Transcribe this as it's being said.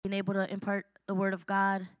been able to impart the word of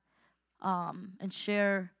God and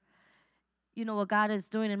share, what God is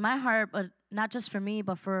doing in my heart, but not just for me,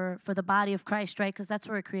 but for the body of Christ, right? Because that's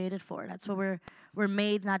what we're created for. That's what we're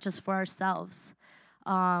made, not just for ourselves,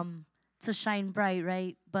 to shine bright,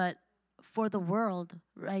 right? But for the world,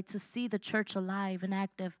 right? To see the church alive and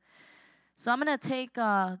active. So I'm going to take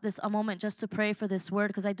a moment just to pray for this word,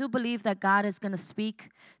 because I do believe that God is going to speak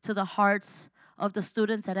to the hearts of the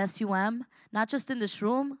students at SUM, not just in this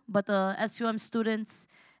room, but the SUM students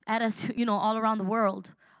at all around the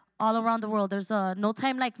world. All around the world. There's no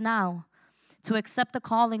time like now to accept the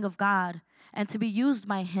calling of God and to be used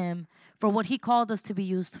by Him for what He called us to be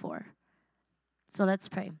used for. So let's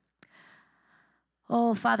pray.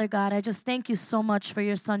 Oh, Father God, I just thank you so much for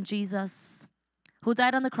your Son, Jesus, who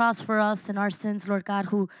died on the cross for us and our sins, Lord God,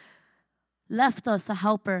 who left us a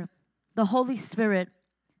helper, the Holy Spirit,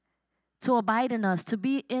 to abide in us, to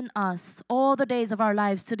be in us all the days of our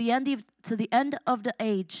lives, to the end of the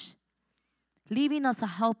age, leaving us a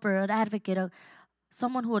helper, an advocate,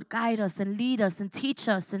 someone who would guide us and lead us and teach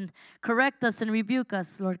us and correct us and rebuke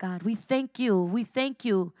us, Lord God. We thank you. We thank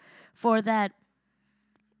you for that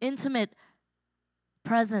intimate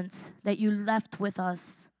presence that you left with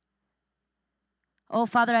us. Oh,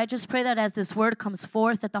 Father, I just pray that as this word comes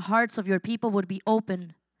forth, that the hearts of your people would be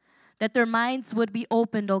open, that their minds would be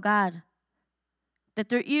opened, oh God, that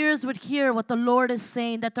their ears would hear what the Lord is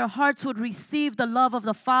saying, that their hearts would receive the love of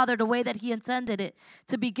the Father the way that He intended it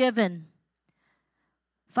to be given.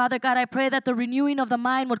 Father God, I pray that the renewing of the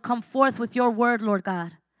mind would come forth with your word, Lord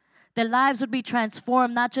God. That lives would be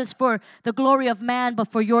transformed, not just for the glory of man, but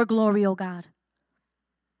for your glory, oh God.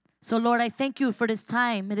 So, Lord, I thank you for this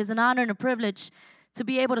time. It is an honor and a privilege to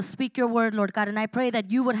be able to speak your word, Lord God. And I pray that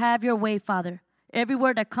you would have your way, Father. Every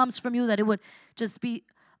word that comes from you, that it would just be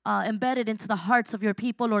embedded into the hearts of your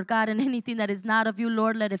people, Lord God. And anything that is not of you,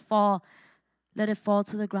 Lord, let it fall. Let it fall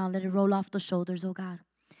to the ground. Let it roll off the shoulders, oh God.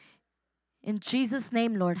 In Jesus'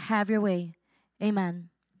 name, Lord, have your way. Amen.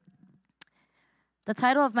 The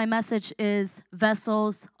title of my message is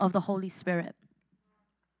Vessels of the Holy Spirit.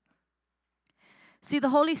 See, the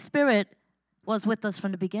Holy Spirit was with us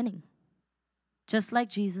from the beginning. Just like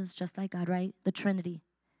Jesus, just like God, right? The Trinity.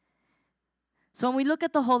 So when we look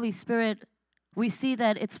at the Holy Spirit, we see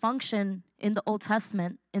that its function in the Old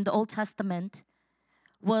Testament,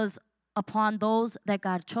 was upon those that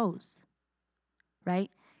God chose, right?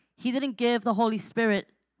 He didn't give the Holy Spirit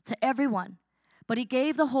to everyone, but He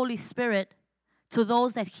gave the Holy Spirit to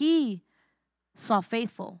those that He saw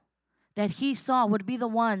faithful, that He saw would be the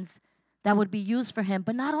ones that would be used for Him.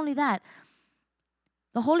 But not only that,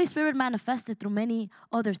 the Holy Spirit manifested through many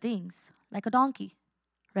other things, like a donkey,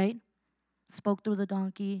 right? Spoke through the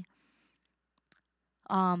donkey,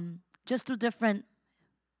 just through different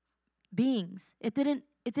beings. It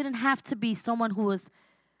didn't have to be someone who was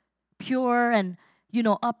pure and,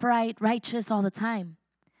 upright, righteous all the time.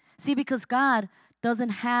 See, because God doesn't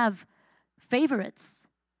have favorites.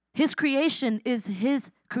 His creation is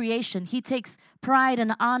His creation. He takes pride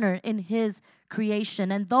and honor in His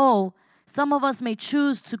creation. And though some of us may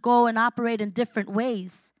choose to go and operate in different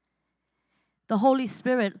ways, the Holy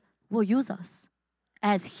Spirit will use us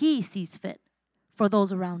as He sees fit for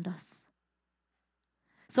those around us.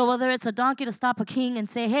 So whether it's a donkey to stop a king and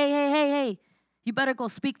say, hey, you better go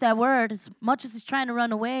speak that word, as much as he's trying to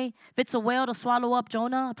run away, if it's a whale to swallow up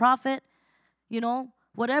Jonah, a prophet,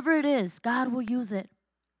 whatever it is, God will use it.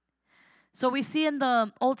 So we see in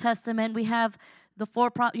the Old Testament, we have the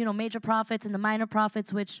four major prophets and the minor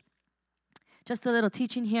prophets, which, just a little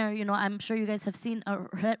teaching here, I'm sure you guys have seen or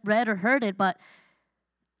read or heard it, but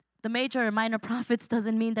the major and minor prophets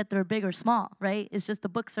doesn't mean that they're big or small, right? It's just the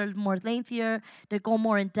books are more lengthier, they go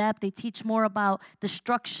more in depth, they teach more about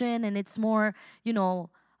destruction, and it's more,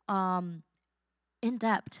 in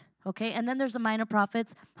depth, okay? And then there's the minor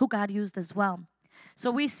prophets who God used as well.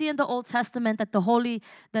 So we see in the Old Testament that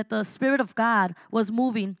the Spirit of God was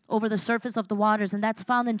moving over the surface of the waters, and that's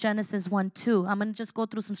found in Genesis 1:2. I'm going to just go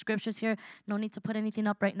through some scriptures here. No need to put anything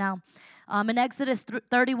up right now. In Exodus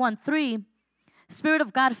 31:3, Spirit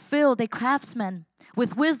of God filled a craftsman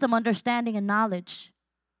with wisdom, understanding, and knowledge.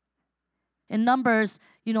 In Numbers,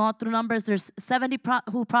 all through Numbers, there's 70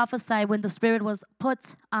 who prophesy when the Spirit was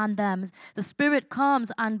put on them. The Spirit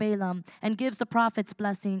comes on Balaam and gives the prophets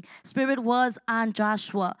blessing. Spirit was on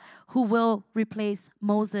Joshua, who will replace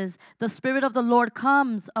Moses. The Spirit of the Lord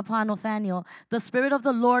comes upon Nathaniel. The Spirit of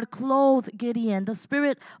the Lord clothed Gideon. The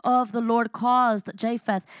Spirit of the Lord caused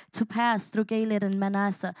Japheth to pass through Gilead and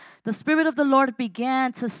Manasseh. The Spirit of the Lord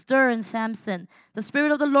began to stir in Samson. The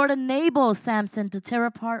Spirit of the Lord enables Samson to tear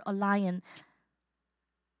apart a lion.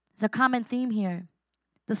 It's a common theme here.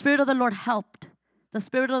 The Spirit of the Lord helped. The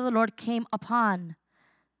Spirit of the Lord came upon.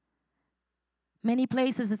 Many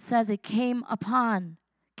places it says it came upon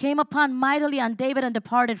mightily on David and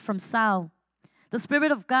departed from Saul. The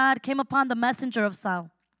Spirit of God came upon the messenger of Saul.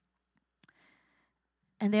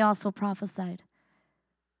 And they also prophesied.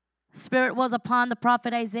 Spirit was upon the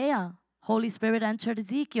prophet Isaiah. Holy Spirit entered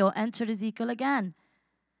Ezekiel again.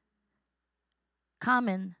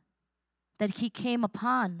 Common that he came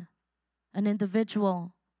upon an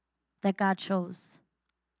individual that God chose.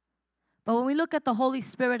 But when we look at the Holy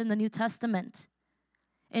Spirit in the New Testament,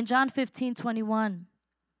 in John 15:21,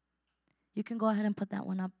 you can go ahead and put that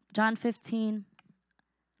one up. John 15.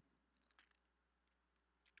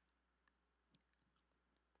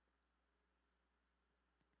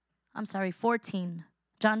 I'm sorry, 14.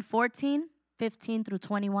 John 14, 15 through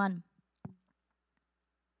 21.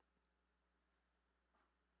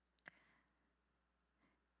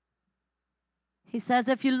 He says,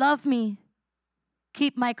 if you love me,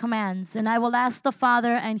 keep my commands, and I will ask the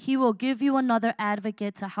Father, and he will give you another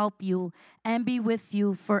advocate to help you and be with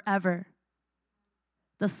you forever.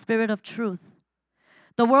 The Spirit of truth.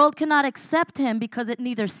 The world cannot accept him because it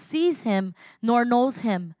neither sees him nor knows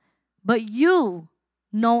him, but you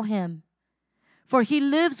know him, for he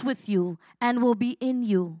lives with you and will be in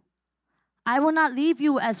you. I will not leave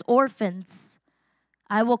you as orphans.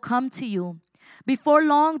 I will come to you. Before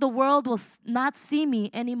long, the world will not see me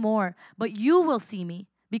anymore, but you will see me.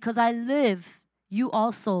 Because I live, you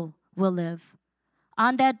also will live.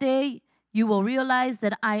 On that day, you will realize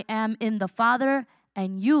that I am in the Father,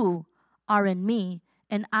 and you are in me,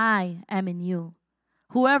 and I am in you.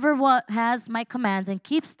 Whoever has my commands and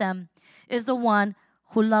keeps them is the one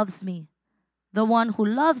who loves me. The one who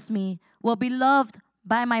loves me will be loved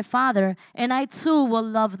by my Father, and I too will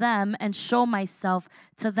love them and show myself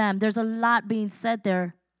to them. There's a lot being said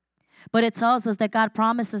there, but it tells us that God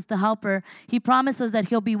promises the helper. He promises that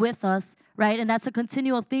he'll be with us, right? And that's a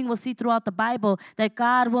continual thing we'll see throughout the Bible, that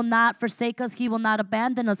God will not forsake us. He will not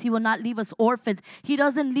abandon us. He will not leave us orphans. He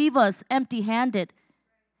doesn't leave us empty-handed.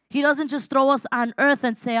 He doesn't just throw us on earth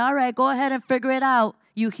and say, all right, go ahead and figure it out,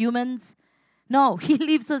 you humans. No, he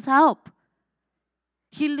leaves us help.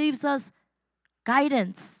 He leaves us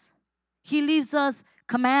guidance. He leaves us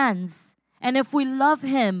commands. And if we love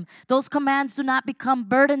him, those commands do not become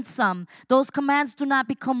burdensome. Those commands do not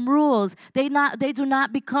become rules. They do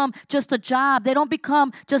not become just a job. They don't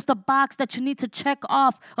become just a box that you need to check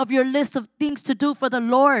off of your list of things to do for the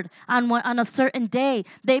Lord on a certain day.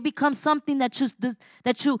 They become something that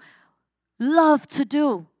you love to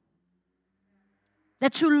do.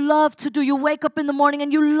 That you love to do. You wake up in the morning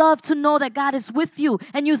and you love to know that God is with you,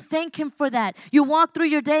 and you thank him for that. You walk through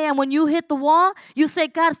your day, and when you hit the wall, you say,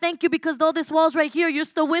 God, thank you, because though this wall's right here, you're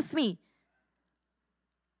still with me.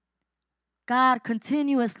 God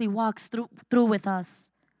continuously walks through with us.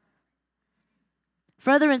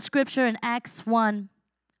 Further in Scripture in Acts 1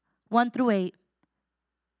 through 8.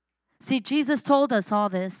 See, Jesus told us all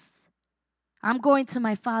this. I'm going to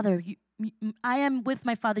my Father. I am with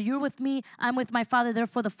my Father. You're with me. I'm with my Father.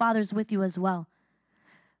 Therefore, the Father's with you as well.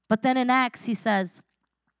 But then in Acts, he says,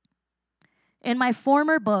 in my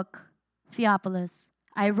former book, Theophilus,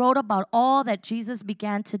 I wrote about all that Jesus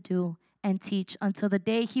began to do and teach until the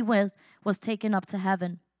day he was taken up to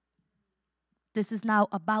heaven. This is now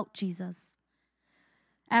about Jesus.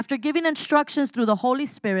 After giving instructions through the Holy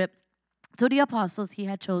Spirit to the apostles he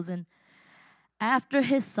had chosen, after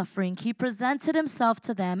his suffering, he presented himself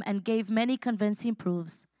to them and gave many convincing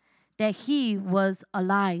proofs that he was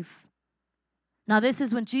alive. Now, this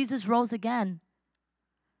is when Jesus rose again.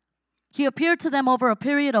 He appeared to them over a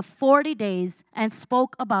period of 40 days and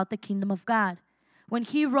spoke about the kingdom of God. When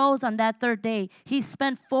he rose on that third day, he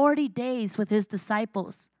spent 40 days with his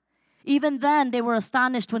disciples. Even then, they were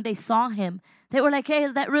astonished when they saw him. They were like, hey,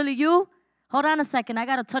 is that really you? Hold on a second. I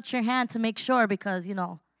got to touch your hand to make sure because,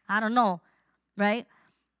 I don't know. Right?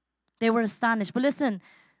 They were astonished. But listen,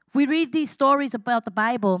 we read these stories about the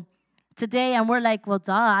Bible today and we're like, well,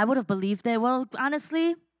 duh, I would have believed it. Well,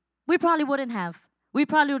 honestly, we probably wouldn't have. We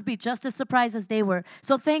probably would be just as surprised as they were.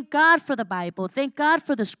 So thank God for the Bible. Thank God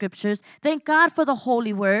for the Scriptures. Thank God for the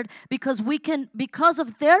Holy Word, because we can, because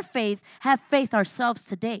of their faith, have faith ourselves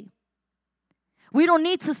today. We don't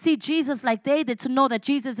need to see Jesus like they did to know that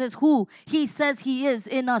Jesus is who he says he is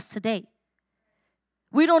in us today.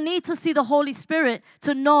 We don't need to see the Holy Spirit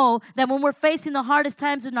to know that when we're facing the hardest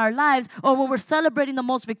times in our lives, or when we're celebrating the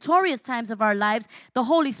most victorious times of our lives, the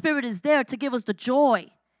Holy Spirit is there to give us the joy,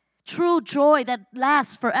 true joy that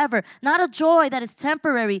lasts forever. Not a joy that is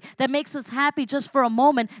temporary, that makes us happy just for a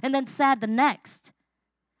moment and then sad the next.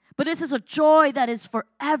 But this is a joy that is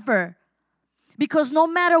forever. Because no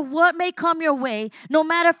matter what may come your way, no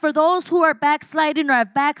matter for those who are backsliding or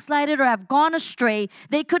have backslided or have gone astray,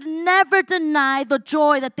 they could never deny the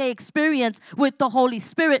joy that they experience with the Holy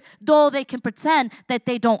Spirit, though they can pretend that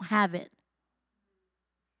they don't have it.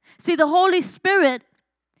 See, the Holy Spirit,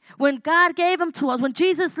 when God gave him to us, when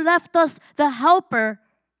Jesus left us the helper,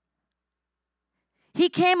 he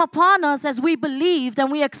came upon us as we believed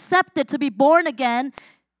and we accepted to be born again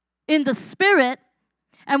in the Spirit.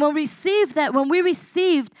 And when we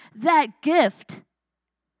received that gift,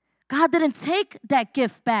 God didn't take that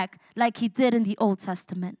gift back like he did in the Old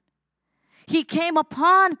Testament. He came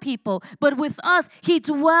upon people, but with us, he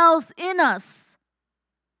dwells in us.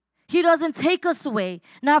 He doesn't take us away.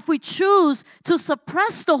 Now, if we choose to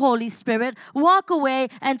suppress the Holy Spirit, walk away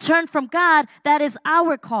and turn from God, that is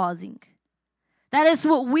our causing. That is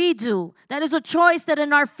what we do. That is a choice that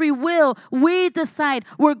in our free will, we decide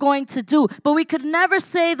we're going to do. But we could never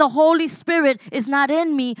say the Holy Spirit is not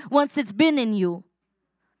in me once it's been in you.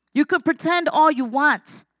 You can pretend all you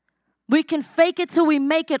want. We can fake it till we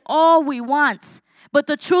make it all we want. But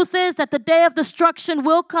the truth is that the day of destruction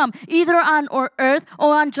will come, either on earth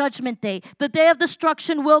or on Judgment Day. The day of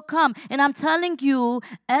destruction will come. And I'm telling you,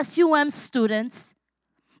 SUM students,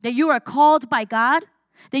 that you are called by God,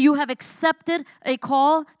 that you have accepted a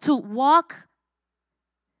call to walk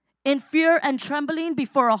in fear and trembling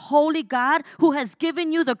before a holy God who has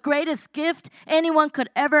given you the greatest gift anyone could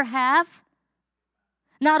ever have.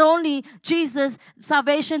 Not only Jesus,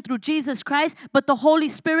 salvation through Jesus Christ, but the Holy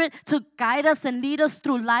Spirit to guide us and lead us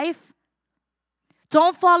through life.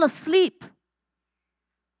 Don't fall asleep.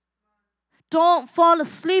 Don't fall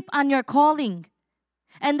asleep on your calling.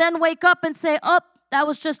 And then wake up and say, oh, that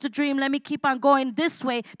was just a dream. Let me keep on going this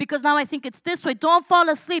way because now I think it's this way. Don't fall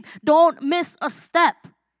asleep. Don't miss a step.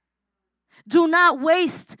 Do not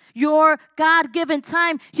waste your God-given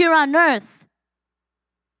time here on earth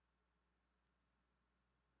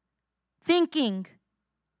thinking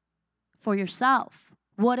for yourself.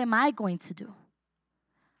 What am I going to do?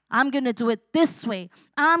 I'm going to do it this way.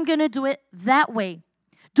 I'm going to do it that way.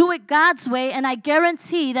 Do it God's way, and I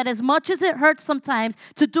guarantee that as much as it hurts sometimes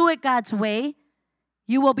to do it God's way,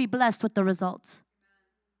 you will be blessed with the results.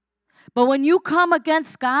 But when you come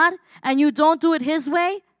against God and you don't do it His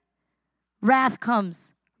way, wrath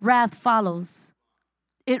comes, wrath follows.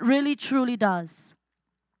 It really, truly does.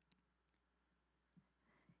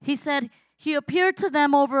 He said, He appeared to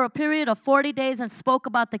them over a period of 40 days and spoke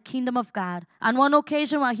about the kingdom of God. On one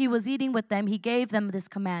occasion while He was eating with them, He gave them this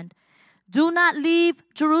command. Do not leave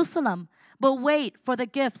Jerusalem, but wait for the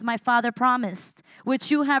gift my Father promised,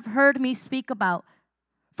 which you have heard me speak about.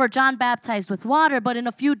 For John baptized with water, but in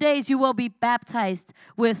a few days you will be baptized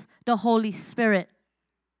with the Holy Spirit.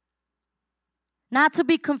 Not to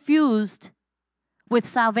be confused with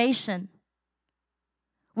salvation.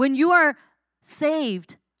 When you are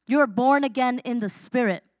saved, you are born again in the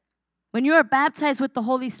Spirit. When you are baptized with the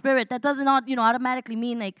Holy Spirit, that doesn't automatically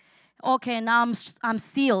mean like, okay, now I'm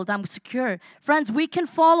sealed, I'm secure. Friends, we can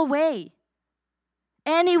fall away.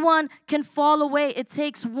 Anyone can fall away. It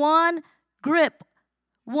takes one grip,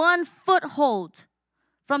 one foothold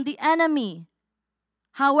from the enemy.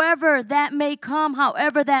 However that may come,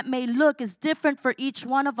 however that may look, is different for each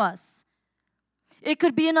one of us. It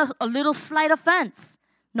could be in a little slight offense.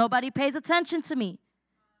 Nobody pays attention to me.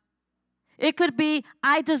 It could be,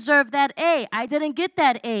 I deserve that A. I didn't get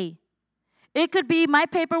that A. It could be, my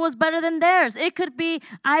paper was better than theirs. It could be,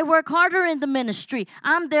 I work harder in the ministry.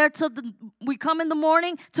 I'm there till we come in the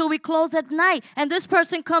morning till we close at night. And this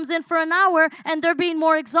person comes in for an hour and they're being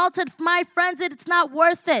more exalted. My friends, it's not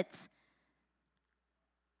worth it.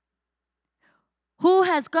 Who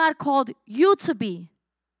has God called you to be?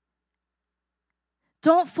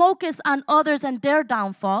 Don't focus on others and their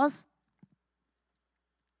downfalls.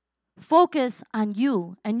 Focus on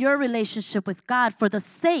you and your relationship with God for the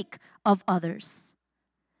sake of others.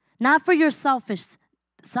 Not for your selfish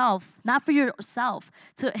self, not for yourself.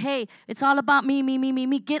 Hey, it's all about me, me, me, me,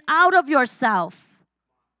 me. Get out of yourself.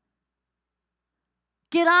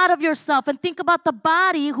 Get out of yourself and think about the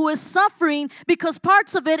body who is suffering because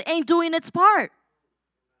parts of it ain't doing its part.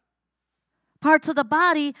 Parts of the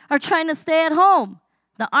body are trying to stay at home.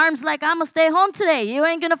 The arm's like, I'm going to stay home today. You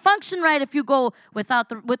ain't going to function right if you go with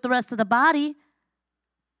the rest of the body.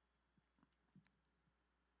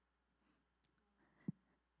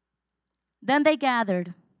 Then they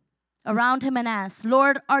gathered around him and asked,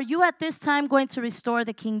 Lord, are you at this time going to restore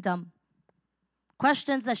the kingdom?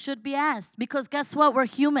 Questions that should be asked because guess what? We're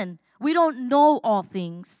human. We don't know all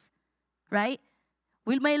things, right?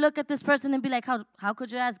 We may look at this person and be like, how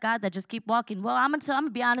could you ask God that? Just keep walking. Well, I'm gonna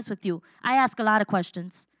be honest with you. I ask a lot of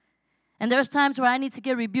questions. And there's times where I need to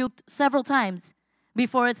get rebuked several times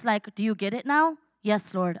before it's like, do you get it now?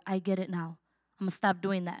 Yes, Lord, I get it now. I'm going to stop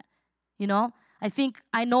doing that. You know, I think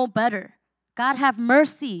I know better. God have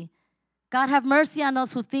mercy. God have mercy on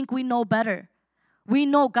us who think we know better. We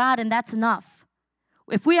know God, and that's enough.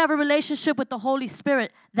 If we have a relationship with the Holy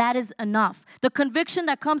Spirit, that is enough. The conviction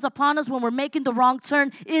that comes upon us when we're making the wrong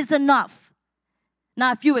turn is enough.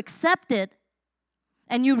 Now, if you accept it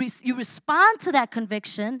and you respond to that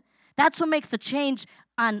conviction, that's what makes the change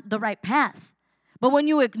on the right path. But when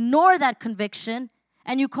you ignore that conviction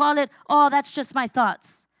and you call it, oh, that's just my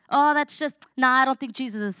thoughts. Oh, that's just, I don't think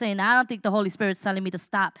Jesus is saying that. I don't think the Holy Spirit's telling me to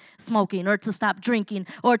stop smoking or to stop drinking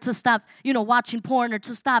or to stop, watching porn or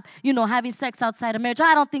to stop, having sex outside of marriage.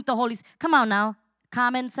 I don't think the Holy Spirit, come on now.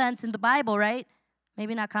 Common sense in the Bible, right?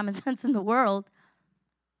 Maybe not common sense in the world.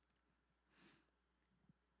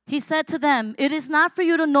 He said to them, it is not for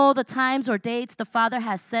you to know the times or dates the Father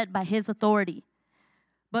has set by his authority.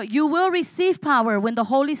 But you will receive power when the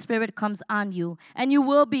Holy Spirit comes on you, and you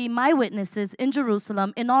will be my witnesses in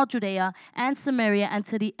Jerusalem, in all Judea and Samaria, and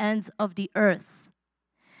to the ends of the earth.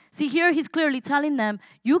 See, here he's clearly telling them,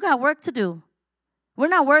 you got work to do. We're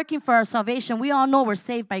not working for our salvation. We all know we're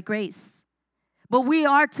saved by grace. But we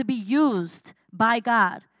are to be used by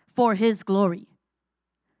God for his glory.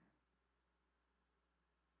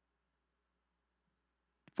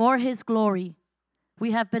 For his glory,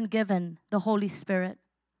 we have been given the Holy Spirit.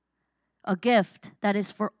 A gift that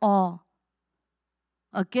is for all.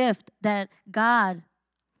 A gift that God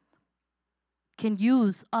can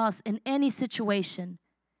use us in any situation,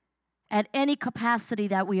 at any capacity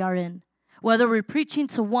that we are in. Whether we're preaching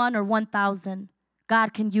to 1 or 1,000,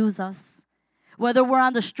 God can use us. Whether we're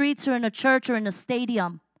on the streets or in a church or in a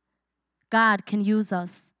stadium, God can use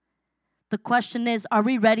us. The question is, are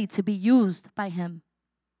we ready to be used by him?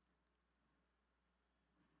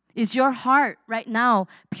 Is your heart right now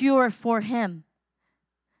pure for him?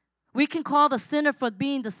 We can call the sinner for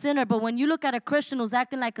being the sinner, but when you look at a Christian who's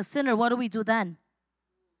acting like a sinner, what do we do then?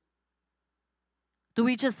 Do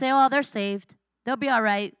we just say, oh, they're saved. They'll be all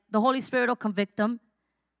right. The Holy Spirit will convict them.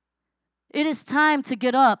 It is time to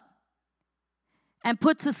get up and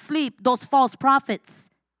put to sleep those false prophets.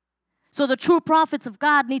 So the true prophets of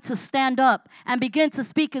God need to stand up and begin to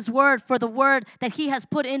speak his word for the word that he has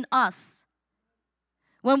put in us.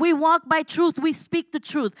 When we walk by truth, we speak the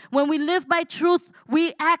truth. When we live by truth,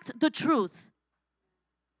 we act the truth.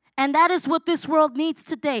 And that is what this world needs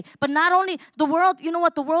today. But not only the world, you know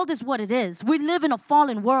what? The world is what it is. We live in a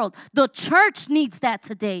fallen world. The church needs that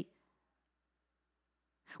today.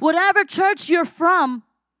 Whatever church you're from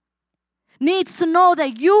needs to know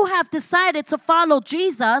that you have decided to follow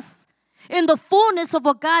Jesus in the fullness of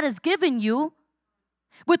what God has given you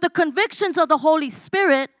with the convictions of the Holy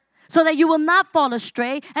Spirit, so that you will not fall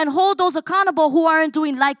astray and hold those accountable who aren't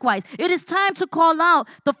doing likewise. It is time to call out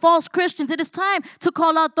the false Christians. It is time to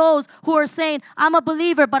call out those who are saying, I'm a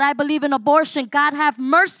believer, but I believe in abortion. God have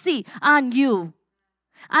mercy on you.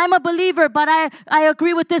 I'm a believer, but I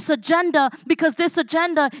agree with this agenda because this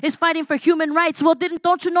agenda is fighting for human rights. Well,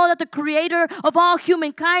 don't you know that the creator of all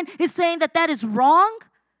humankind is saying that that is wrong?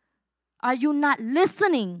 Are you not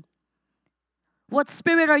listening? What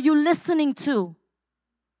spirit are you listening to?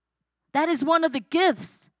 That is one of the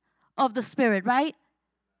gifts of the Spirit, right?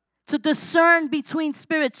 To discern between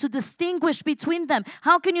spirits, to distinguish between them.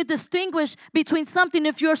 How can you distinguish between something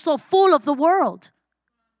if you're so full of the world?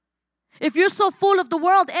 If you're so full of the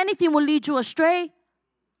world, anything will lead you astray.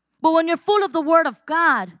 But when you're full of the Word of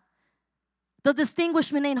God, the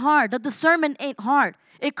distinguishment ain't hard. The discernment ain't hard.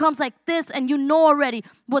 It comes like this, and you know already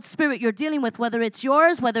what spirit you're dealing with, whether it's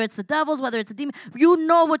yours, whether it's the devil's, whether it's a demon. You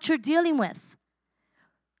know what you're dealing with.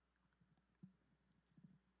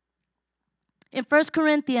 In 1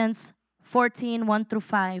 Corinthians 14, 1 through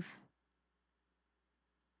 5,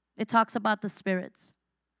 it talks about the spirits.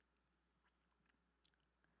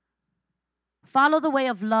 Follow the way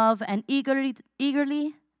of love and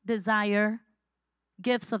eagerly desire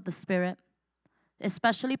gifts of the Spirit,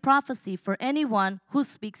 especially prophecy, for anyone who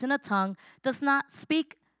speaks in a tongue does not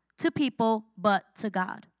speak to people but to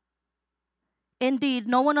God. Indeed,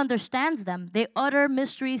 no one understands them. They utter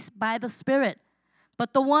mysteries by the Spirit.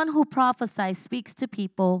 But the one who prophesies speaks to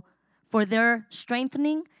people for their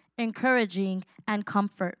strengthening, encouraging, and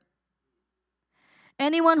comfort.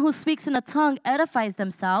 Anyone who speaks in a tongue edifies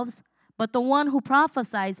themselves, but the one who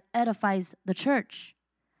prophesies edifies the church.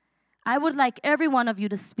 I would like every one of you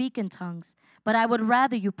to speak in tongues, but I would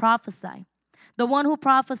rather you prophesy. The one who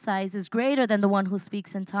prophesies is greater than the one who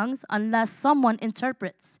speaks in tongues, unless someone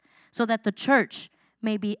interprets, so that the church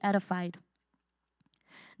may be edified.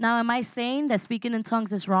 Now, am I saying that speaking in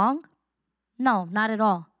tongues is wrong? No, not at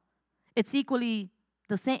all. It's equally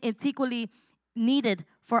the same. It's equally needed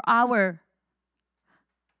for our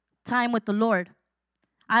time with the Lord.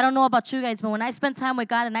 I don't know about you guys, but when I spend time with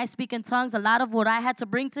God and I speak in tongues, a lot of what I had to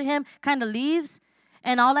bring to Him kind of leaves.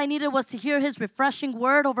 And all I needed was to hear His refreshing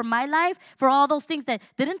word over my life for all those things that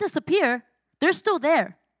didn't disappear. They're still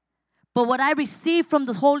there. But what I receive from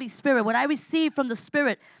the Holy Spirit, what I receive from the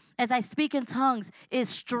Spirit as I speak in tongues is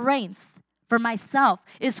strength for myself,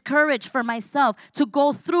 is courage for myself to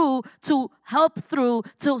go through, to help through,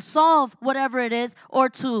 to solve whatever it is, or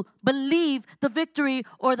to believe the victory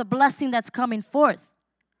or the blessing that's coming forth.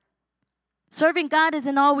 Serving God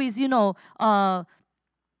isn't always,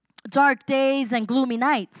 dark days and gloomy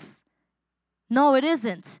nights. No, it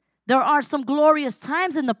isn't. There are some glorious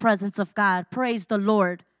times in the presence of God. Praise the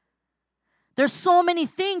Lord. There's so many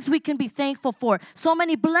things we can be thankful for. So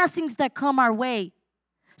many blessings that come our way.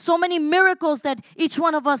 So many miracles that each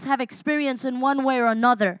one of us have experienced in one way or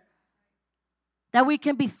another that we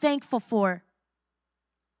can be thankful for.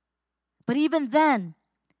 But even then,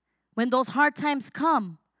 when those hard times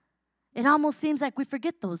come, it almost seems like we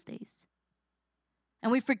forget those days.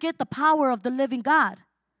 And we forget the power of the living God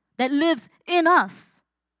that lives in us,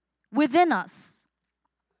 within us.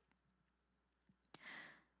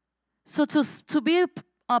 So to be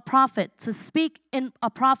a prophet, to speak in a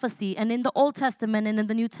prophecy, and in the Old Testament and in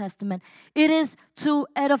the New Testament, it is to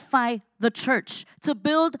edify the church, to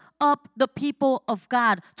build up the people of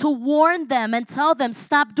God, to warn them and tell them,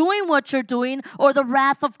 stop doing what you're doing or the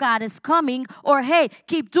wrath of God is coming, or hey,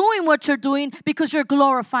 keep doing what you're doing because you're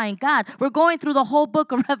glorifying God. We're going through the whole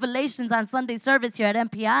book of Revelations on Sunday service here at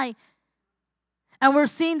MPI. And we're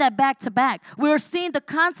seeing that back to back. We're seeing the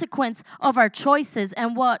consequence of our choices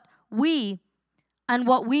and what we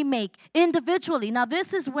make individually. Now,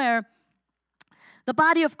 this is where the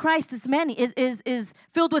body of Christ is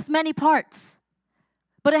filled with many parts,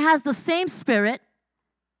 but it has the same spirit,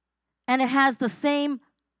 and it has the same.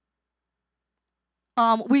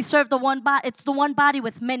 We serve the one body. It's the one body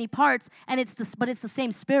with many parts, and it's the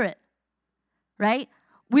same spirit, right?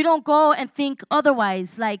 We don't go and think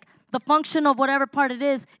otherwise. Like, the function of whatever part it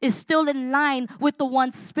is still in line with the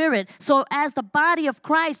one spirit. So as the body of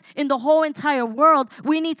Christ in the whole entire world,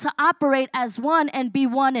 we need to operate as one and be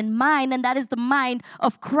one in mind, and that is the mind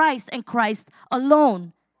of Christ and Christ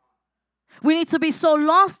alone. We need to be so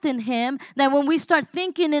lost in Him that when we start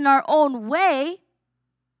thinking in our own way,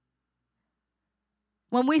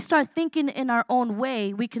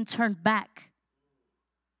 we can turn back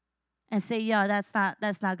and say, yeah, that's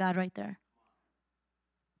not God right there.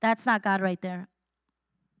 That's not God right there.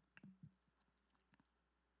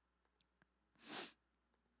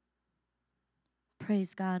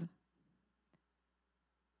 Praise God.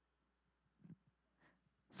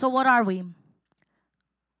 So what are we?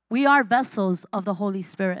 We are vessels of the Holy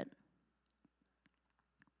Spirit.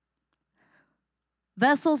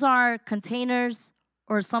 Vessels are containers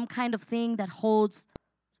or some kind of thing that holds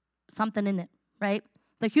something in it, right?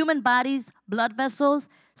 The human body's blood vessels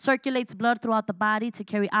circulates blood throughout the body to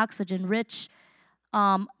carry oxygen-rich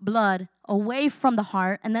blood away from the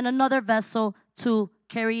heart, and then another vessel to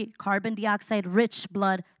carry carbon dioxide-rich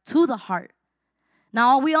blood to the heart.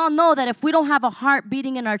 Now, we all know that if we don't have a heart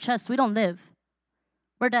beating in our chest, we don't live.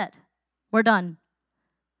 We're dead. We're done.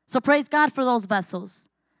 So praise God for those vessels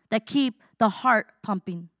that keep the heart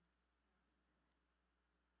pumping.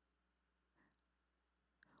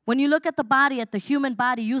 When you look at the body, at the human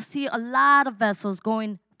body, you see a lot of vessels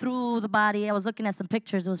going through the body. I was looking at some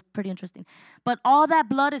pictures. It was pretty interesting. But all that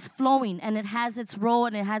blood is flowing, and it has its role,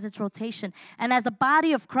 and it has its rotation. And as the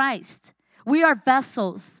body of Christ, we are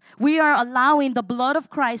vessels. We are allowing the blood of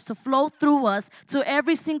Christ to flow through us to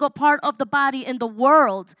every single part of the body in the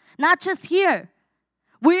world, not just here.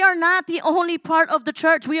 We are not the only part of the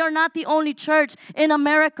church. We are not the only church in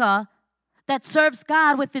America that serves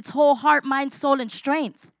God with its whole heart, mind, soul, and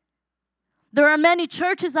strength. There are many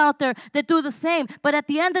churches out there that do the same, but at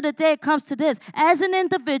the end of the day, it comes to this. As an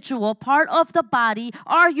individual, part of the body,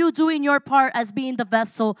 are you doing your part as being the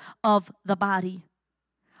vessel of the body?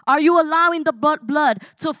 Are you allowing the blood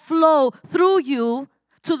to flow through you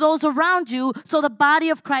to those around you so the body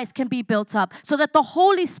of Christ can be built up? So that the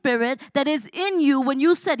Holy Spirit that is in you, when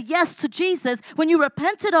you said yes to Jesus, when you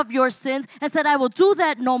repented of your sins and said, I will do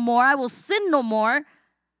that no more, I will sin no more,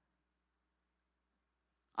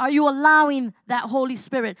 are you allowing that Holy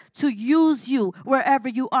Spirit to use you wherever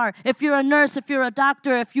you are? If you're a nurse, if you're a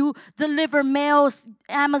doctor, if you deliver mails,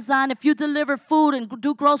 Amazon, if you deliver food and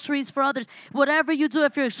do groceries for others, whatever you do,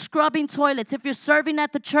 if you're scrubbing toilets, if you're serving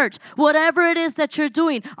at the church, whatever it is that you're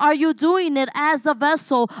doing, are you doing it as a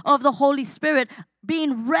vessel of the Holy Spirit,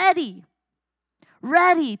 being ready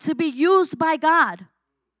ready to be used by God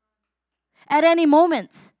at any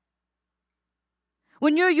moment.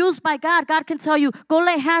 When you're used by God, God can tell you, go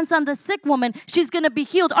lay hands on the sick woman. She's going to be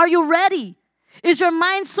healed. Are you ready? Is your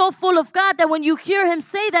mind so full of God that when you hear him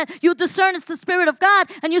say that, you discern it's the Spirit of God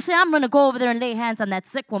and you say, I'm going to go over there and lay hands on that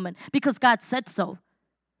sick woman because God said so.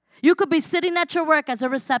 You could be sitting at your work as a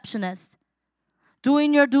receptionist,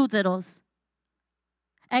 doing your doodiddles,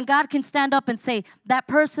 and God can stand up and say, that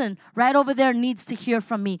person right over there needs to hear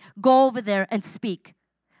from me. Go over there and speak.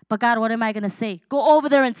 But God, what am I going to say? Go over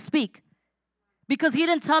there and speak. Because he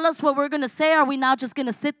didn't tell us what we're going to say. Are we now just going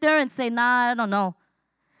to sit there and say, nah, I don't know?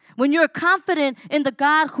 When you're confident in the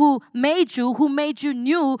God who made you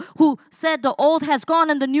new, who said the old has gone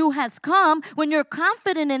and the new has come, when you're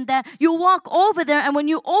confident in that, you walk over there, and when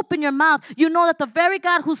you open your mouth, you know that the very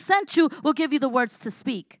God who sent you will give you the words to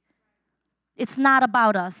speak. It's not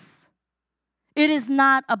about us. It is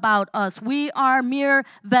not about us. We are mere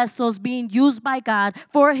vessels being used by God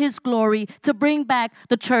for his glory to bring back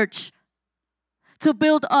the church, to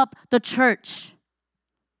build up the church.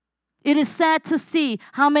 It is sad to see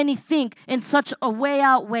how many think in such a way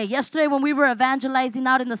out way. Yesterday when we were evangelizing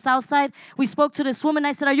out in the south side, we spoke to this woman.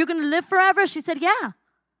 I said, are you going to live forever? She said, yeah.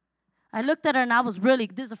 I looked at her and I was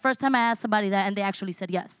this is the first time I asked somebody that, and they actually said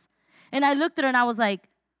yes. And I looked at her and I was like,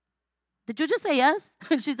 did you just say yes?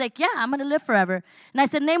 And she's like, yeah, I'm going to live forever. And I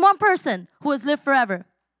said, name one person who has lived forever.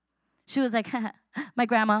 She was like, my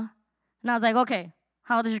grandma. And I was like, okay,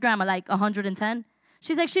 how old is your grandma? Like 110?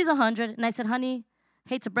 She's like, she's 100. And I said, honey,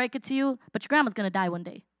 hate to break it to you, but your grandma's going to die one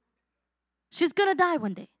day. She's going to die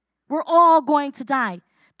one day. We're all going to die.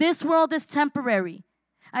 This world is temporary.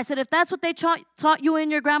 I said, if that's what they taught you in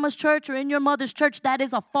your grandma's church or in your mother's church, that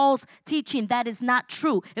is a false teaching. That is not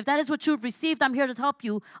true. If that is what you've received, I'm here to help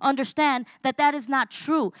you understand that that is not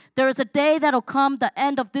true. There is a day that will come, the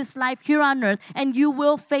end of this life here on earth, and you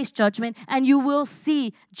will face judgment, and you will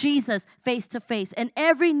see Jesus face to face, and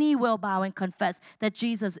every knee will bow and confess that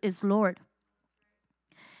Jesus is Lord.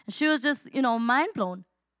 And she was just, mind blown.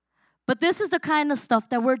 But this is the kind of stuff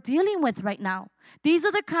that we're dealing with right now. These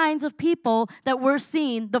are the kinds of people that we're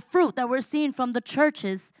seeing, the fruit that we're seeing from the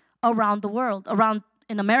churches around the world, around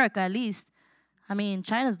in America at least. I mean,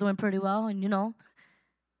 China's doing pretty well, and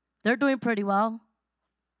they're doing pretty well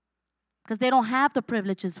because they don't have the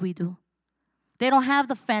privileges we do. They don't have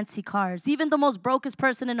the fancy cars. Even the most brokest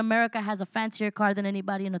person in America has a fancier car than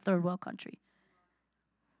anybody in a third world country.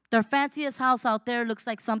 Their fanciest house out there looks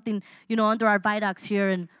like something, under our viaducts here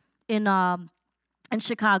in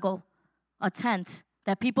Chicago, a tent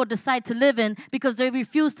that people decide to live in because they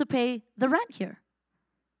refuse to pay the rent here.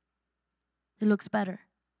 It looks better.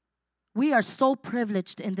 We are so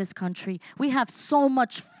privileged in this country. We have so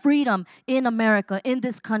much freedom in America, in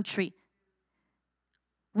this country.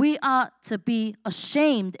 We ought to be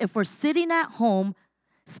ashamed if we're sitting at home,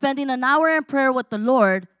 spending an hour in prayer with the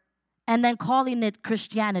Lord, and then calling it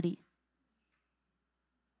Christianity.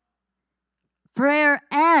 Prayer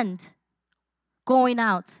and going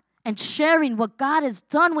out and sharing what God has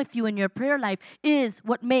done with you in your prayer life is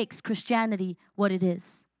what makes Christianity what it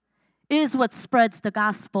is what spreads the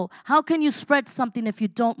gospel. How can you spread something if you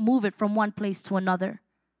don't move it from one place to another?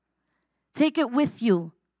 Take it with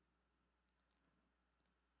you.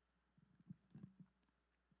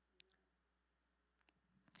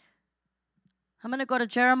 I'm going to go to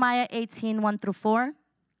Jeremiah 18, 1 through 4.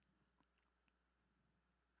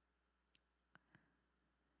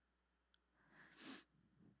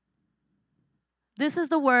 This is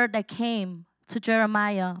the word that came to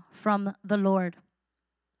Jeremiah from the Lord.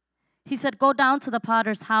 He said, go down to the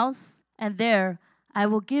potter's house, and there I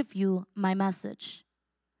will give you my message.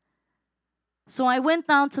 So I went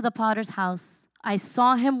down to the potter's house. I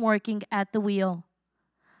saw him working at the wheel.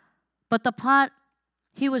 But the pot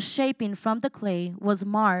he was shaping from the clay was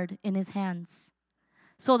marred in his hands.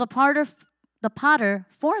 So the potter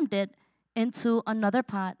formed it into another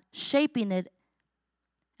pot, shaping it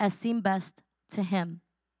as seemed best to him.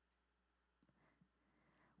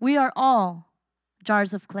 We are all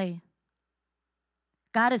jars of clay.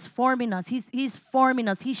 God is forming us. He's forming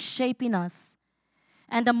us. He's shaping us.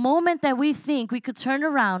 And the moment that we think we could turn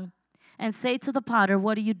around and say to the potter,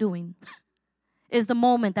 what are you doing? is the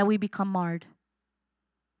moment that we become marred.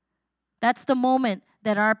 That's the moment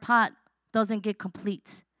that our pot doesn't get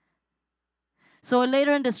complete. So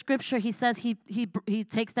later in the scripture, he says he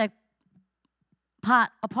takes that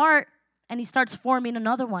pot apart and he starts forming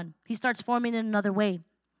another one. He starts forming it another way.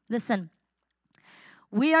 Listen,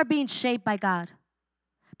 we are being shaped by God.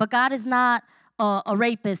 But God is not a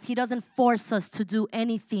rapist. He doesn't force us to do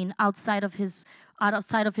anything outside of his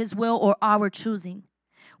will or our choosing.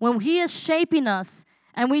 When He is shaping us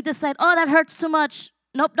and we decide, oh, that hurts too much.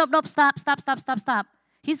 Nope, nope, nope, stop.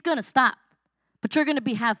 He's going to stop. But you're going to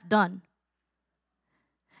be half done.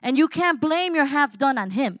 And you can't blame your half done on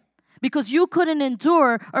Him because you couldn't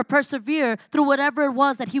endure or persevere through whatever it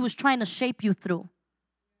was that He was trying to shape you through.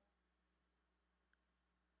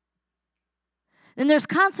 And there's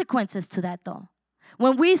consequences to that, though.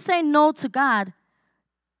 When we say no to God,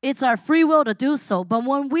 it's our free will to do so. But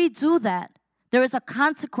when we do that, there is a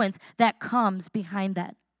consequence that comes behind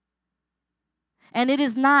that. And it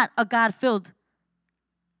is not a God-filled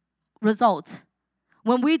result.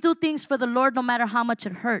 When we do things for the Lord, no matter how much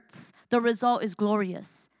it hurts, the result is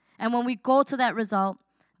glorious. And when we go to that result,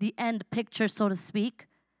 the end picture, so to speak,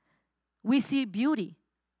 we see beauty,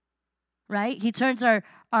 right? He turns our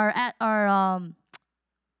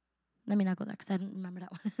let me not go there because I didn't remember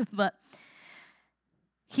that one. But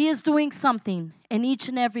He is doing something in each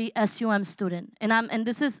and every SUM student. And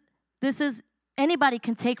this is anybody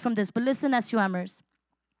can take from this, but listen, SUMers.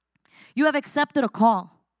 You have accepted a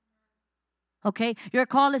call. Okay? Your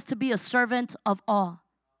call is to be a servant of all.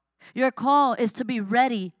 Your call is to be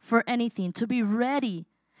ready for anything, to be ready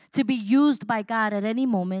to be used by God at any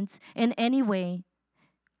moment, in any way,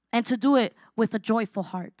 and to do it with a joyful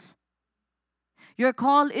heart. Your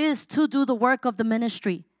call is to do the work of the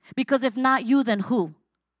ministry, because if not you, then who?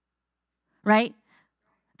 Right?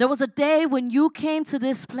 There was a day when you came to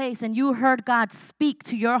this place and you heard God speak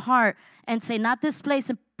to your heart and say, not this place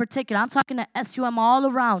in particular, I'm talking to SUM all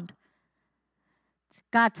around.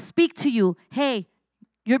 God speak to you, hey,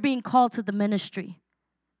 you're being called to the ministry.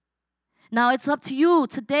 Now it's up to you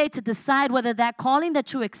today to decide whether that calling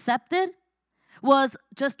that you accepted was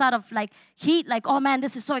just out of like heat, like, oh man,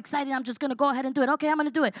 this is so exciting, I'm just going to go ahead and do it. Okay, I'm going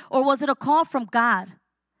to do it. Or was it a call from God?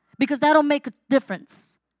 Because that'll make a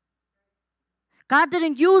difference. God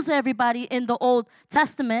didn't use everybody in the Old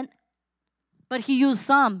Testament, but He used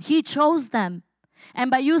some. He chose them. And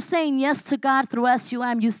by you saying yes to God through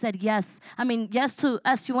SUM, you said yes. Yes to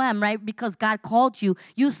SUM, right? Because God called you.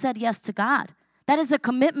 You said yes to God. That is a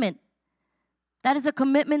commitment. That is a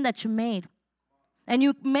commitment that you made. And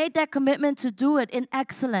you made that commitment to do it in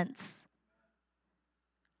excellence.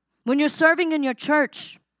 When you're serving in your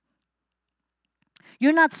church,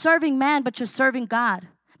 you're not serving man, but you're serving God.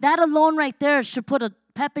 That alone right there should put a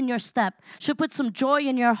pep in your step, should put some joy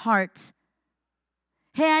in your heart.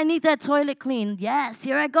 Hey, I need that toilet cleaned. Yes,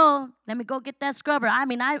 here I go. Let me go get that scrubber. I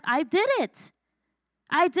did it.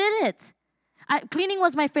 I did it. Cleaning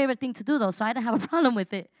was my favorite thing to do, though, so I didn't have a problem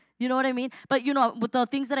with it. You know what I mean? But, with the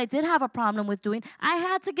things that I did have a problem with doing, I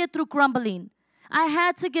had to get through grumbling. I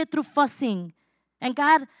had to get through fussing. And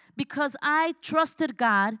God, because I trusted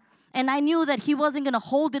God, and I knew that He wasn't going to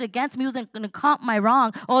hold it against me. He wasn't going to count my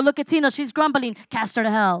wrong. Oh, look at Tina, she's grumbling. Cast her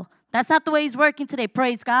to hell. That's not the way He's working today.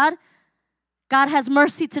 Praise God. God has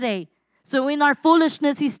mercy today. So in our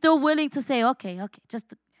foolishness, He's still willing to say, okay, just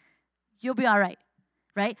you'll be all right,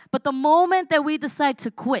 right? But the moment that we decide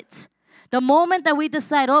to quit, the moment that we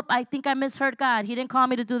decide, oh, I think I misheard God. He didn't call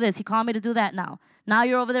me to do this. He called me to do that now. Now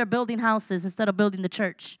you're over there building houses instead of building the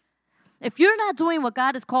church. If you're not doing what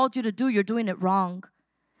God has called you to do, you're doing it wrong.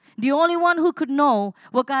 The only one who could know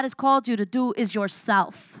what God has called you to do is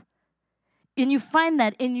yourself. And you find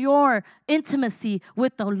that in your intimacy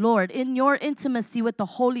with the Lord, in your intimacy with the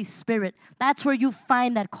Holy Spirit. That's where you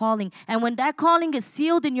find that calling. And when that calling is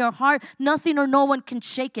sealed in your heart, nothing or no one can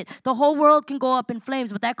shake it. The whole world can go up in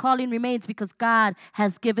flames, but that calling remains because God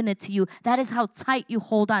has given it to you. That is how tight you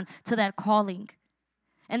hold on to that calling.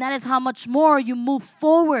 And that is how much more you move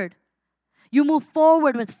forward. You move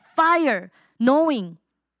forward with fire, knowing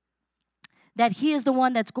that He is the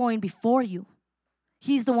one that's going before you.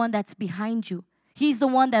 He's the one that's behind you. He's the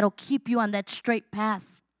one that'll keep you on that straight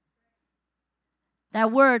path.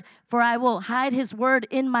 That word, for I will hide His word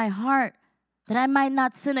in my heart, that I might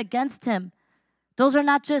not sin against Him. Those are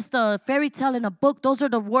not just a fairy tale in a book. Those are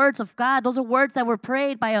the words of God. Those are words that were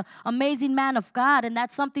prayed by an amazing man of God. And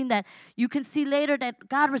that's something that you can see later that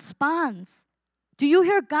God responds. Do you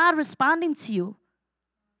hear God responding to you?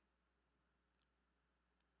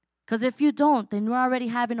 Because if you don't, then you're already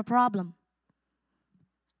having a problem.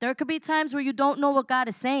 There could be times where you don't know what God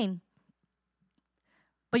is saying.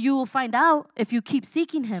 But you will find out if you keep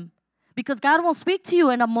seeking Him. Because God won't speak to you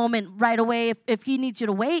in a moment right away if He needs you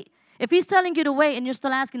to wait. If He's telling you to wait and you're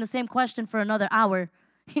still asking the same question for another hour,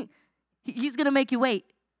 He's going to make you wait.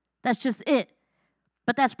 That's just it.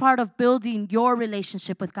 But that's part of building your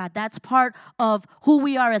relationship with God. That's part of who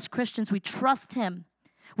we are as Christians. We trust Him.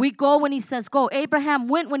 We go when He says go. Abraham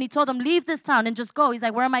went when He told him, leave this town and just go. He's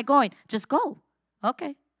like, where am I going? Just go.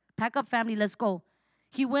 Okay. Pack up, family, let's go.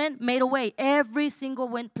 He went, made a way. Every single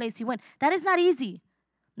place he went. That is not easy.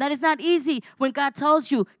 That is not easy when God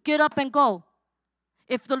tells you, get up and go.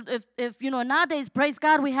 If nowadays, praise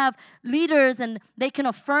God, we have leaders and they can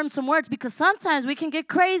affirm some words, because sometimes we can get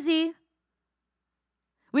crazy.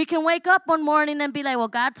 We can wake up one morning and be like, well,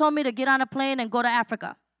 God told me to get on a plane and go to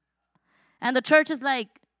Africa. And the church is like,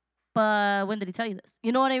 but when did he tell you this?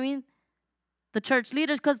 You know what I mean? The church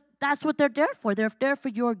leaders, because that's what they're there for. They're there for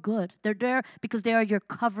your good. They're there because they are your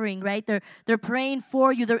covering, right? They're praying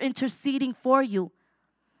for you. They're interceding for you.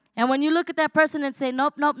 And when you look at that person and say,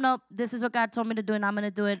 nope, this is what God told me to do, and I'm going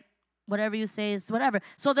to do it. Whatever you say is whatever.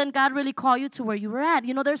 So then God really called you to where you were at.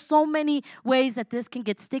 There's so many ways that this can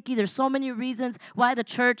get sticky. There's so many reasons why the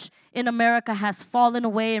church in America has fallen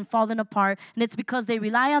away and fallen apart. And it's because they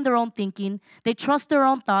rely on their own thinking. They trust their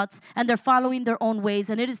own thoughts, and they're following their own ways.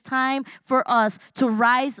 And it is time for us to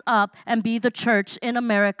rise up and be the church in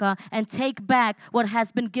America and take back what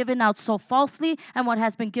has been given out so falsely and what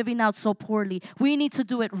has been given out so poorly. We need to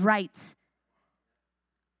do it right.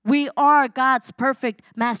 We are God's perfect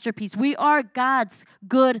masterpiece. We are God's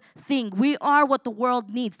good thing. We are what the world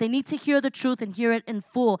needs. They need to hear the truth and hear it in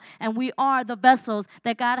full. And we are the vessels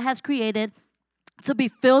that God has created to be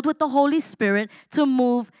filled with the Holy Spirit to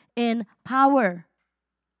move in power.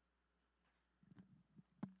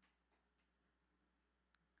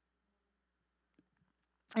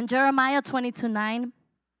 In Jeremiah 22:9,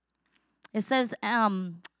 it says,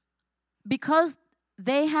 because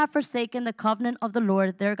they have forsaken the covenant of the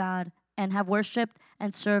Lord their God and have worshipped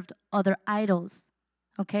and served other idols.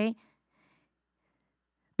 Okay?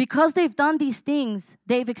 Because they've done these things,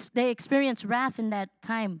 they experienced wrath in that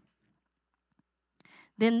time.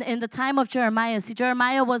 Then in the time of Jeremiah,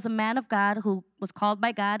 Jeremiah was a man of God who was called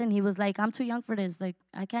by God, and he was like, I'm too young for this. Like,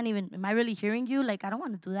 I can't even, am I really hearing you? Like, I don't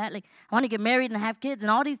want to do that. Like, I want to get married and have kids and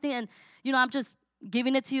all these things. And, I'm just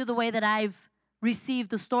giving it to you the way that I've received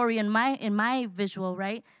the story in my visual,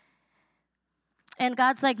 right? And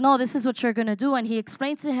God's like, no, this is what you're going to do. And he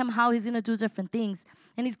explained to him how he's going to do different things.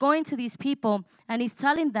 And he's going to these people and he's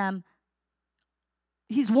telling them,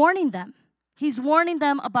 he's warning them. He's warning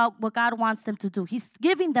them about what God wants them to do. He's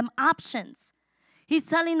giving them options. He's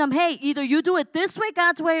telling them, hey, either you do it this way,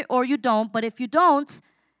 God's way, or you don't. But if you don't,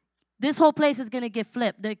 this whole place is going to get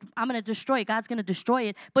flipped. I'm going to destroy it. God's going to destroy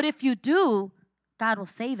it. But if you do, God will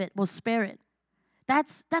save it, will spare it.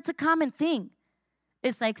 That's a common thing.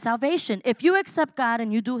 It's like salvation. If you accept God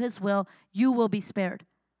and you do his will, you will be spared.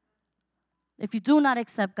 If you do not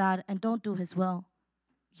accept God and don't do his will,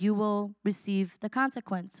 you will receive the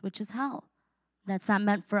consequence, which is hell. That's not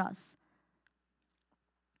meant for us.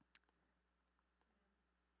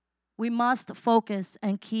 We must focus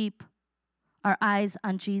and keep our eyes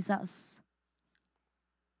on Jesus,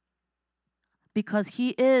 because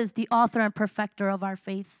he is the author and perfecter of our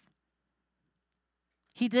faith.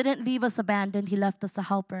 He didn't leave us abandoned. He left us a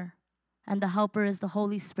helper. And the helper is the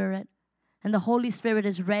Holy Spirit. And the Holy Spirit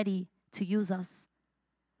is ready to use us.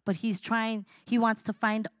 But he wants to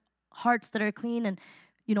find hearts that are clean and,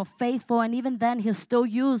 faithful. And even then, he'll still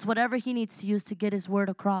use whatever he needs to use to get his word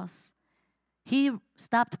across. He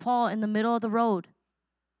stopped Paul in the middle of the road.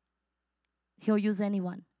 He'll use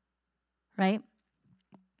anyone, right?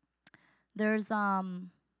 There's, 1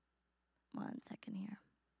 second here.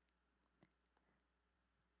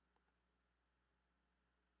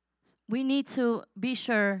 We need to be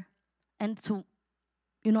sure, and to,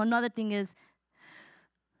 another thing is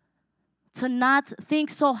to not think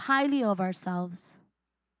so highly of ourselves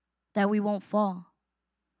that we won't fall.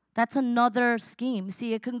 That's another scheme.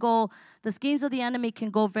 See, the schemes of the enemy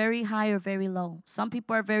can go very high or very low. Some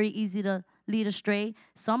people are very easy to lead astray.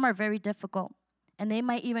 Some are very difficult. And they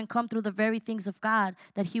might even come through the very things of God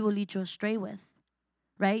that he will lead you astray with,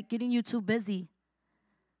 right? Getting you too busy.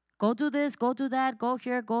 Go do this, go do that, go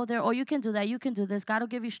here, go there. Oh, you can do that, you can do this. God will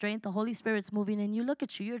give you strength. The Holy Spirit's moving in you. Look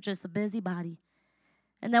at you. You're just a busybody.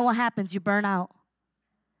 And then what happens? You burn out.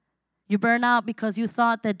 You burn out because you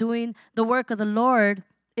thought that doing the work of the Lord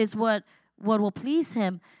is what will please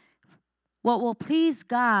him. What will please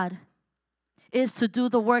God is to do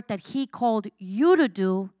the work that he called you to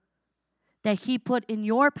do, that he put in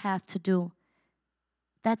your path to do.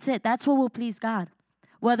 That's it. That's what will please God.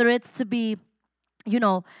 Whether it's to be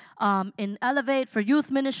in Elevate for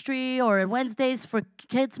youth ministry, or Wednesdays for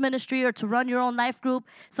kids ministry, or to run your own life group.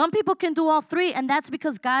 Some people can do all three, and that's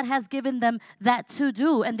because God has given them that to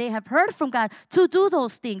do, and they have heard from God to do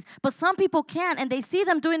those things. But some people can't, and they see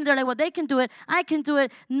them doing it, they're like, well, they can do it, I can do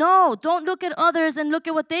it. No, don't look at others and look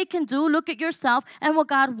at what they can do. Look at yourself and what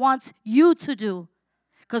God wants you to do.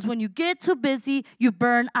 Because when you get too busy, you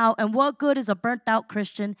burn out. And what good is a burnt out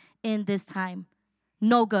Christian in this time?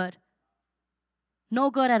 No good. No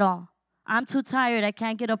good at all. I'm too tired. I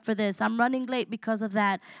can't get up for this. I'm running late because of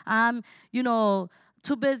that. I'm,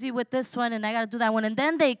 too busy with this one and I got to do that one. And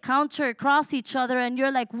then they cross each other and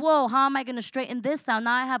you're like, whoa, how am I going to straighten this out?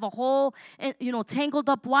 Now I have a whole, tangled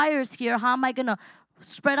up wires here. How am I going to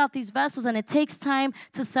spread out these vessels? And it takes time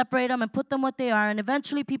to separate them and put them what they are. And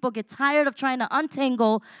eventually people get tired of trying to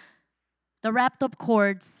untangle the wrapped up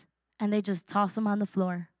cords and they just toss them on the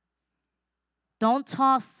floor. Don't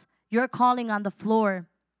toss your calling on the floor.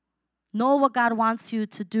 Know what God wants you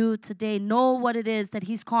to do today. Know what it is that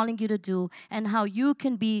He's calling you to do and how you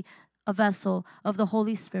can be a vessel of the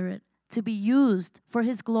Holy Spirit to be used for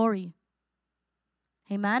His glory.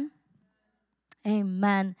 Amen?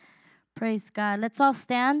 Amen. Praise God. Let's all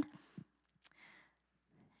stand.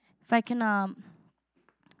 If I can have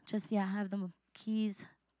the keys.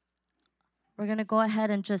 We're going to go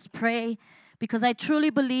ahead and just pray because I truly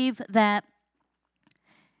believe that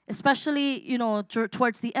especially,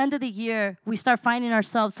 towards the end of the year, we start finding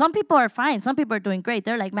ourselves. Some people are fine. Some people are doing great.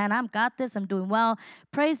 They're like, man, I've got this. I'm doing well.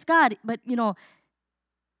 Praise God. But,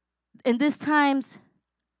 in these times,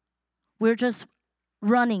 we're just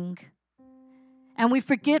running. And we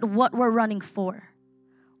forget what we're running for.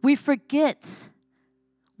 We forget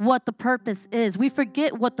what the purpose is. We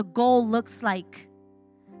forget what the goal looks like.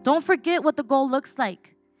 Don't forget what the goal looks like.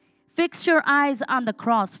 Fix your eyes on the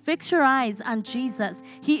cross. Fix your eyes on Jesus.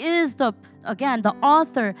 He is the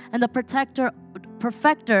author and the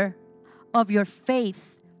perfecter of your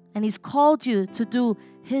faith. And He's called you to do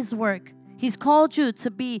His work. He's called you to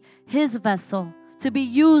be His vessel, to be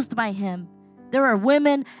used by Him. There are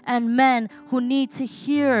women and men who need to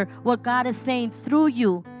hear what God is saying through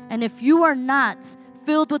you. And if you are not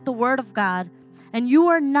filled with the Word of God and you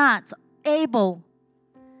are not able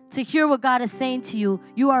to hear what God is saying to you,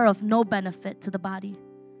 you are of no benefit to the body.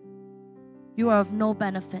 You are of no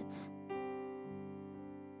benefit.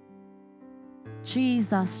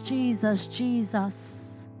 Jesus, Jesus,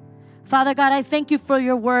 Jesus. Father God, I thank you for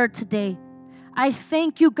your word today. I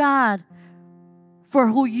thank you, God, for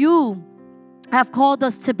who you have called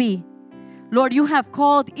us to be. Lord, you have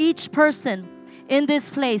called each person in this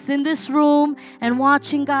place, in this room, and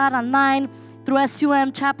watching, God, online through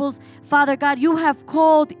SUM chapels. Father God, you have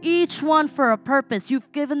called each one for a purpose.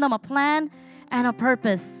 You've given them a plan and a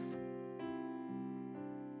purpose.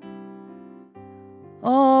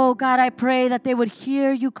 Oh, God, I pray that they would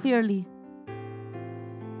hear you clearly.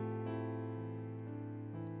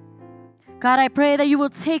 God, I pray that you will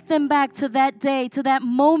take them back to that day, to that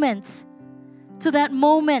moment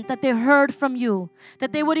that they heard from you,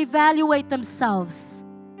 that they would evaluate themselves,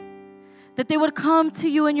 that they would come to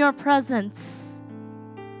you in your presence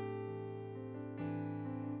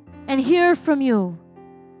and hear from you.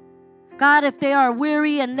 God, if they are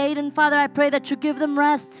weary and laden, Father, I pray that you give them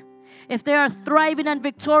rest. If they are thriving and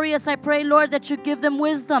victorious, I pray, Lord, that you give them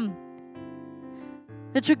wisdom,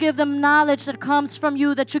 that you give them knowledge that comes from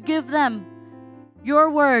you, that you give them your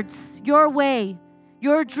words, your way,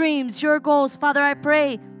 your dreams, your goals. Father, I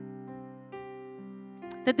pray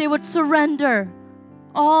that they would surrender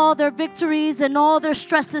all their victories and all their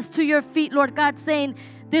stresses to your feet, Lord God, saying,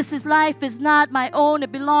 this life is not my own.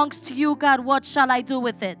 It belongs to you, God. What shall I do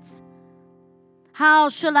with it? How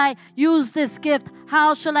shall I use this gift?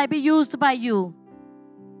 How shall I be used by you?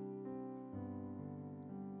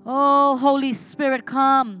 Oh, Holy Spirit,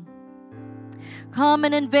 come. Come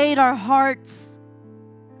and invade our hearts.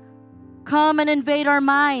 Come and invade our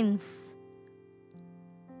minds.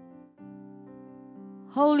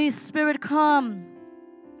 Holy Spirit, come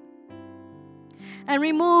and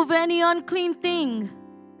remove any unclean thing.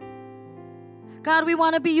 God, we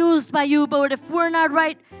want to be used by you, but if we're not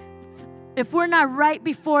right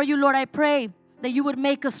before you, Lord, I pray that you would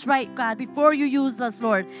make us right, God, before you use us,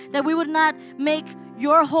 Lord, that we would not make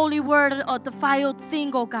your holy word a defiled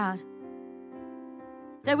thing, oh God,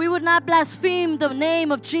 that we would not blaspheme the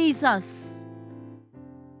name of Jesus.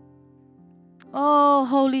 Oh,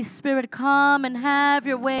 Holy Spirit, come and have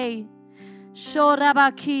your way.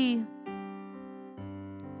 Shorabaki.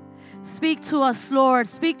 Speak to us, Lord.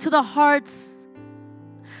 Speak to the hearts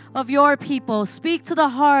of your people. Speak to the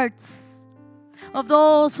hearts of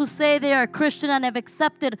those who say they are Christian and have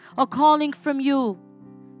accepted a calling from you.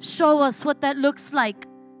 Show us what that looks like.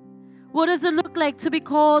 What does it look like to be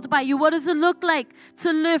called by you? What does it look like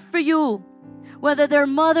to live for you? Whether they're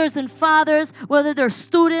mothers and fathers, whether they're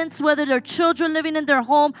students, whether they're children living in their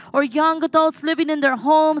home or young adults living in their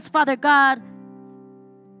homes, Father God,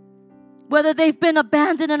 whether they've been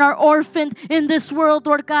abandoned and are orphaned in this world,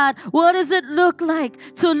 Lord God, what does it look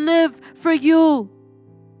like to live for you?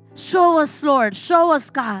 Show us, Lord. Show us,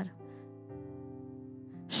 God.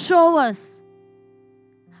 Show us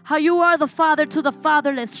how you are the father to the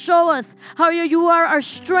fatherless. Show us how you are our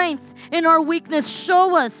strength in our weakness.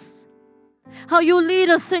 Show us how you lead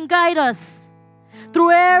us and guide us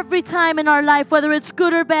through every time in our life, whether it's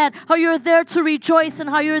good or bad, how you're there to rejoice and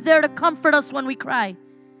how you're there to comfort us when we cry.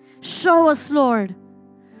 Show us, Lord.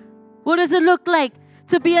 What does it look like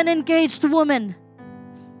to be an engaged woman?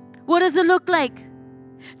 What does it look like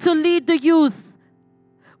to lead the youth?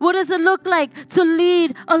 What does it look like to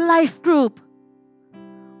lead a life group?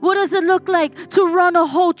 What does it look like to run a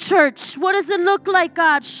whole church? What does it look like,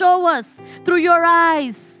 God? Show us through your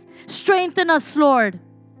eyes. Strengthen us, Lord.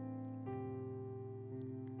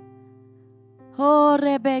 Oh,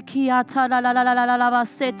 Rebekiata la la la la la la la la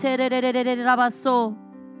sete re re re re re rabaso.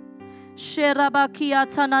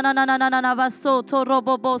 Sherabakiata na na na na na na na vaso to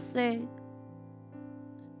robobose.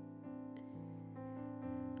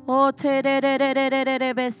 Oh, te re re re re re re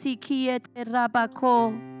re besikiete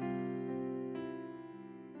rabako.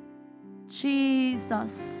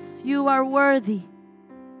 Jesus, you are worthy.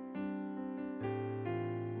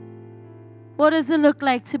 What does it look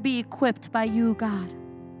like to be equipped by you, God?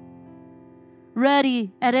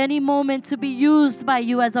 Ready at any moment to be used by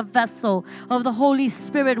you as a vessel of the Holy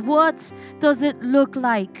Spirit. What does it look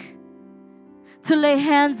like to lay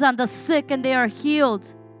hands on the sick and they are healed?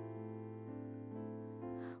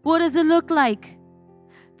 What does it look like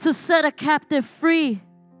to set a captive free?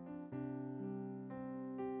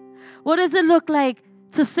 What does it look like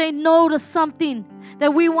to say no to something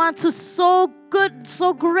that we want to so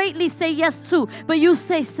greatly say yes to, but you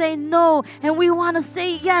say no, and we want to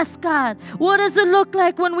say yes, God? What does it look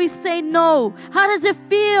like when we say no? How does it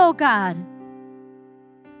feel, God?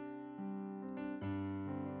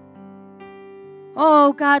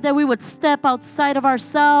 Oh, God, that we would step outside of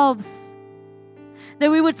ourselves, that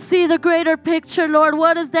we would see the greater picture, Lord.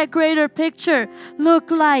 What does that greater picture look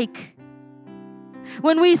like?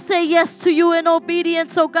 When we say yes to you in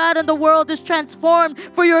obedience, oh God, and the world is transformed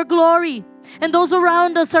for your glory, and those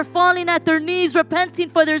around us are falling at their knees, repenting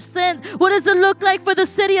for their sins. What does it look like for the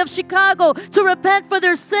city of Chicago to repent for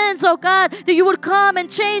their sins, oh God, that you would come and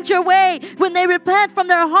change your way when they repent from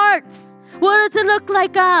their hearts? What does it look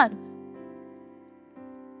like, God?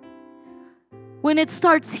 When it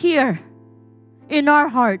starts here, in our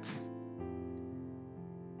hearts.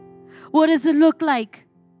 What does it look like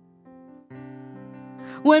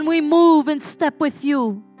when we move and step with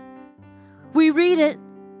you? We read it,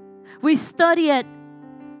 we study it.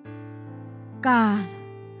 God,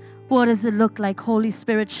 what does it look like? Holy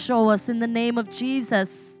Spirit, show us in the name of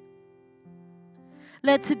Jesus.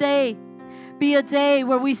 Let today be a day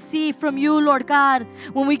where we see from you, Lord God,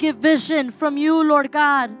 when we get vision from you, Lord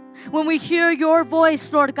God, when we hear your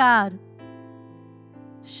voice, Lord God.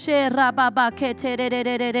 Come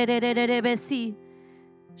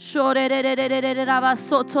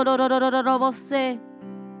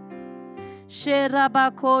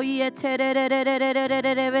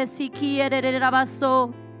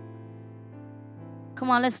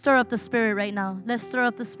on, let's stir up the Spirit right now. Let's stir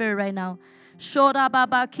up the Spirit right now.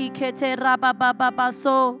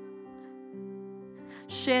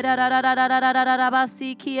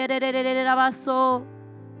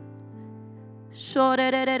 Just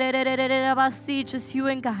you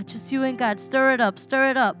and God, just you and God. Stir it up,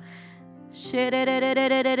 stir it up.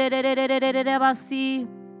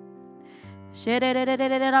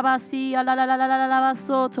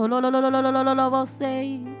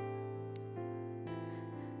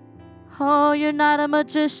 Oh, you're not a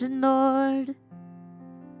magician, Lord.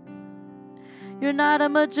 You're not a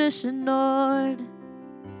magician, Lord.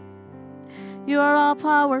 You are all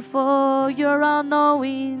powerful, you're all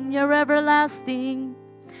knowing, you're everlasting,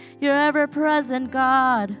 you're ever present,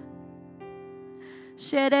 God.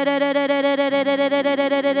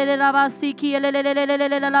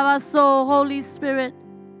 Holy Spirit,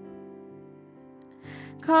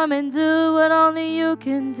 come and do what only you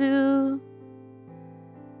can do.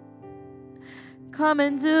 Come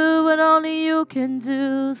and do what only you can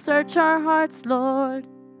do. Search our hearts, Lord.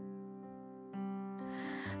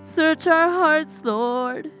 Search our hearts,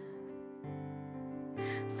 Lord.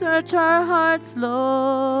 Search our hearts,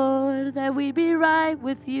 Lord, that we be right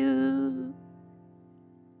with you.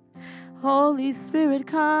 Holy Spirit,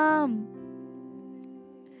 come.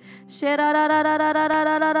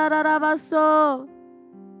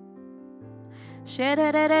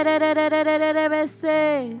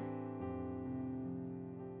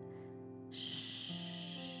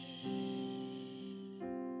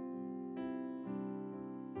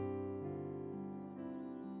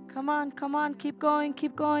 Come on, come on, keep going,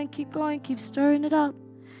 keep going, keep going, keep stirring it up.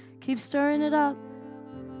 Keep stirring it up.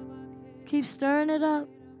 Keep stirring it up.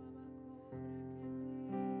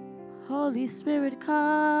 Holy Spirit,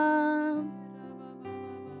 come.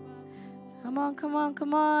 Come on, come on,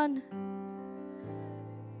 come on.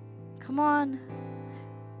 Come on.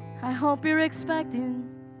 I hope you're expecting.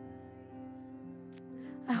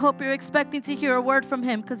 I hope you're expecting to hear a word from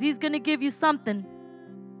him, because he's going to give you something.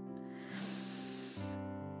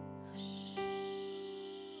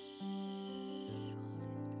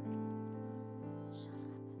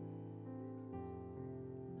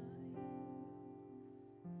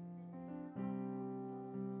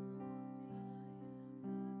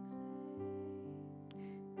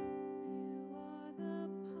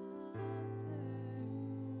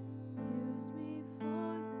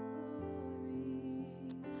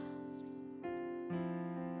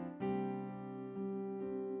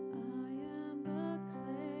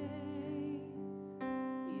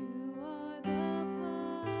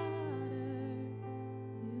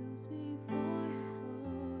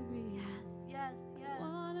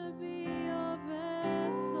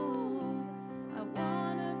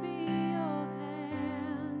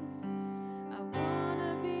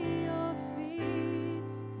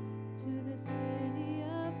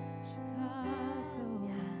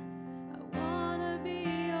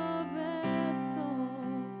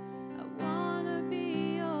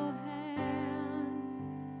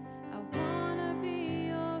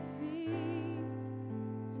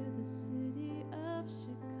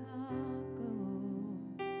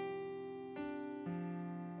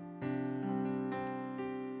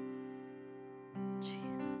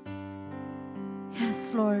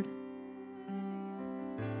 Yes, Lord.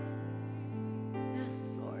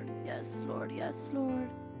 Yes, Lord. Yes, Lord. Yes, Lord.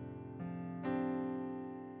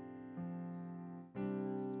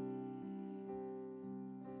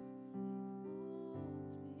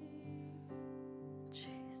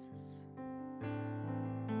 Jesus.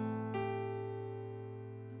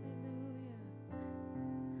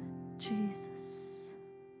 Jesus.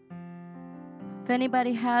 If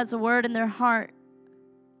anybody has a word in their heart,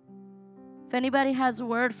 if anybody has a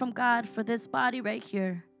word from God for this body right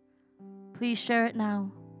here, please share it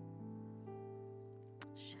now.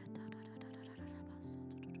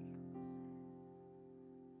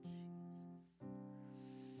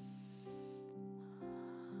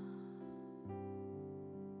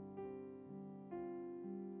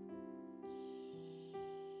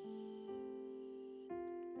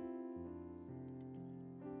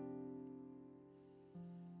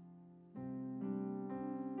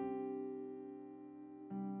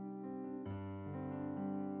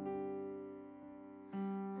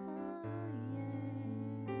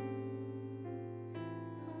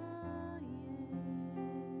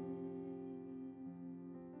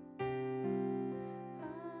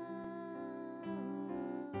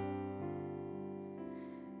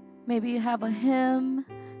 Maybe you have a hymn,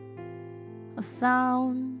 a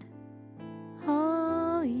sound.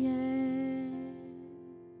 Oh, yeah.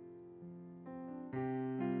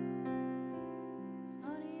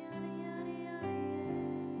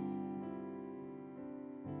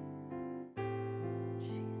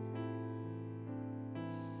 Jesus.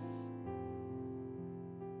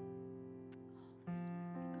 Holy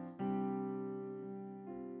Spirit, come.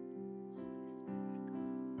 Holy Spirit,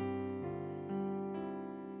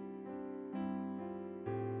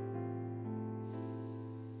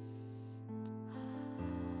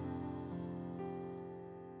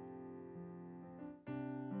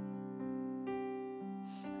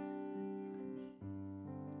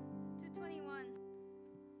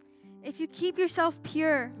 If you keep yourself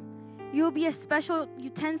pure, you will be a special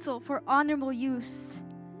utensil for honorable use.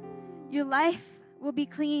 Your life will be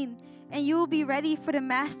clean, and you will be ready for the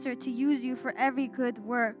Master to use you for every good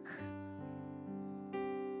work.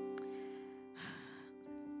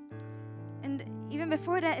 And even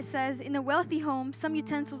before that, it says, in a wealthy home, some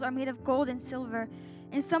utensils are made of gold and silver,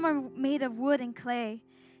 and some are made of wood and clay.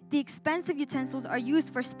 The expensive utensils are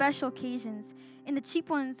used for special occasions, and the cheap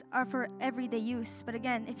ones are for everyday use. But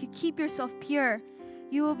again, if you keep yourself pure,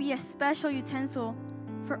 you will be a special utensil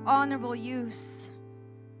for honorable use.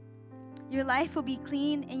 Your life will be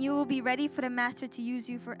clean, and you will be ready for the Master to use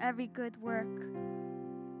you for every good work.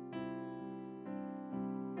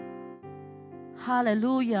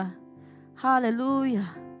 Hallelujah. Hallelujah.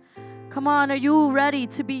 Come on, are you ready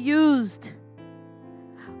to be used?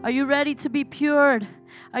 Are you ready to be pured?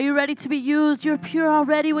 Are you ready to be used? You're pure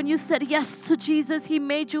already when you said yes to Jesus. He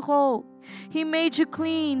made you whole. He made you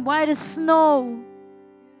clean, white as snow.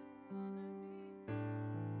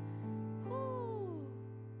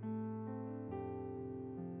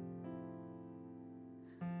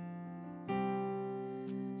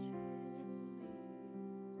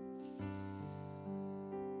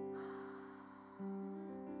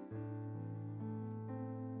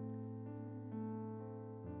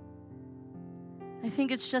 I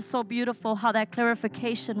think it's just so beautiful how that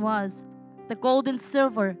clarification was. The gold and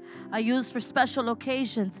silver are used for special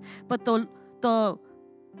occasions, but the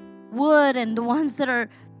wood and the ones that are,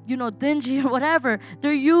 dingy or whatever,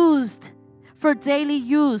 they're used for daily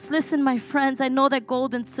use. Listen, my friends, I know that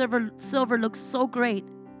gold and silver looks so great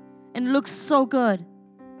and looks so good.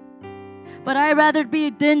 But I'd rather be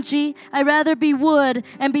dingy, I'd rather be wood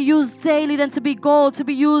and be used daily than to be gold, to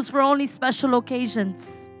be used for only special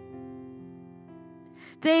occasions.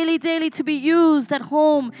 Daily to be used at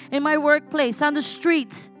home, in my workplace, on the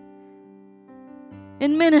street,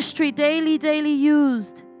 in ministry, daily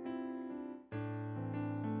used.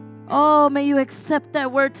 Oh, may you accept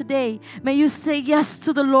that word today. May you say yes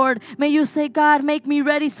to the Lord. May you say, God, make me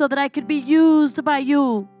ready so that I could be used by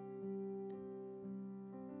you.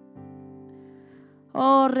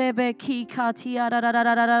 Oh, Rebeki Katia,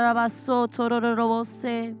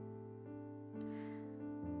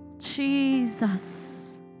 Jesus.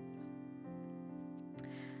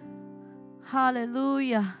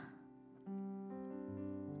 Hallelujah.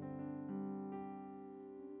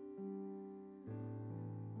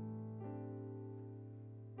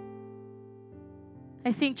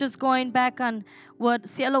 I think just going back on what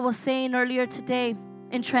Cielo was saying earlier today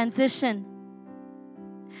in transition,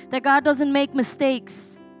 that God doesn't make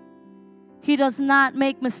mistakes. He does not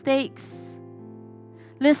make mistakes.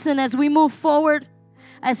 Listen, as we move forward,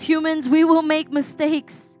 as humans, we will make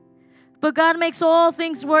mistakes. But God makes all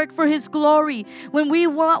things work for His glory. When we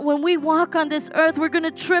walk on this earth, we're going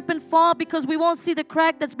to trip and fall because we won't see the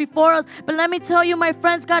crack that's before us. But let me tell you, my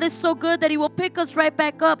friends, God is so good that He will pick us right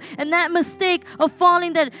back up. And that mistake of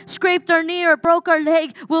falling that scraped our knee or broke our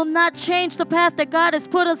leg will not change the path that God has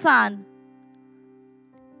put us on.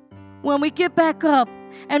 When we get back up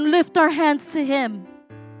and lift our hands to Him.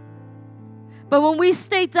 But when we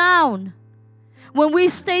stay down, when we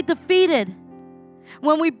stay defeated,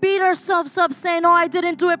 when we beat ourselves up saying, oh, I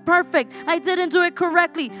didn't do it perfect, I didn't do it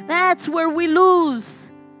correctly, that's where we lose.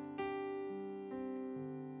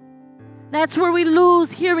 That's where we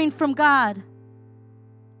lose hearing from God.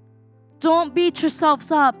 Don't beat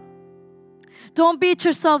yourselves up. Don't beat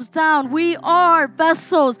yourselves down. We are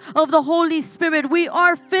vessels of the Holy Spirit. We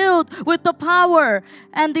are filled with the power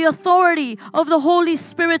and the authority of the Holy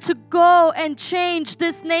Spirit to go and change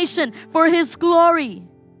this nation for His glory.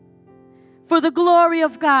 For the glory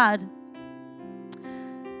of God.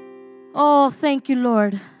 Oh, thank you,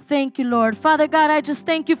 Lord. Thank you, Lord. Father God, I just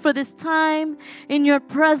thank you for this time in your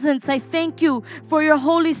presence. I thank you for your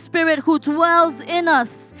Holy Spirit who dwells in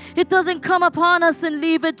us. It doesn't come upon us and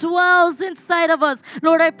leave. It dwells inside of us.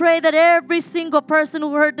 Lord, I pray that every single person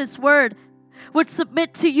who heard this word would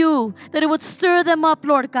submit to you, that it would stir them up,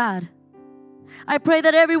 Lord God. I pray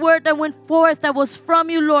that every word that went forth that was from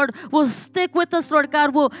you, Lord, will stick with us, Lord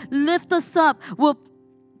God, will lift us up, will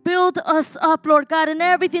build us up, Lord God, and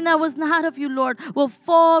everything that was not of you, Lord, will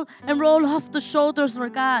fall and roll off the shoulders,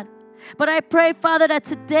 Lord God. But I pray, Father, that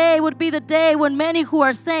today would be the day when many who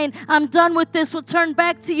are saying, I'm done with this, will turn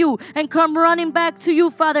back to you and come running back to you,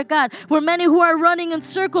 Father God. Where many who are running in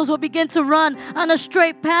circles will begin to run on a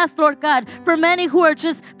straight path, Lord God. For many who are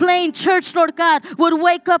just playing church, Lord God, would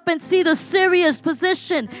wake up and see the serious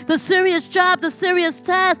position, the serious job, the serious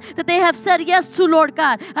task that they have said yes to, Lord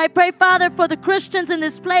God. I pray, Father, for the Christians in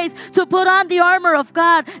this place to put on the armor of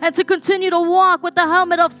God and to continue to walk with the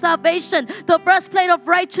helmet of salvation, the breastplate of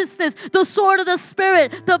righteousness, the sword of the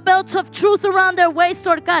Spirit, the belt of truth around their waist,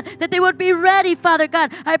 Lord God, that they would be ready, Father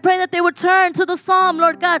God. I pray that they would turn to the Psalm,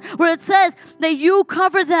 Lord God, where it says that you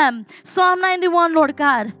cover them. Psalm 91, Lord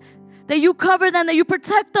God, that you cover them, that you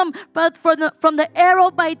protect them from the arrow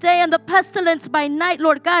by day and the pestilence by night,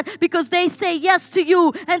 Lord God, because they say yes to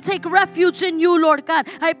you and take refuge in you, Lord God.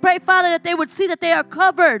 I pray, Father, that they would see that they are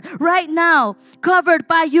covered right now, covered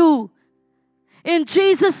by you. In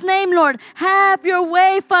Jesus' name, Lord, have your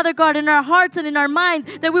way, Father God, in our hearts and in our minds,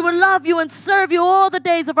 that we will love you and serve you all the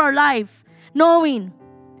days of our life, knowing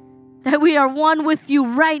that we are one with you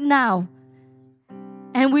right now.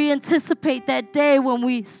 And we anticipate that day when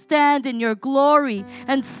we stand in your glory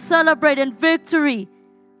and celebrate in victory.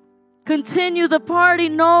 Continue the party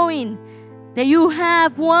knowing that you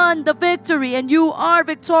have won the victory and you are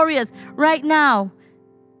victorious right now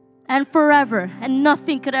and forever, and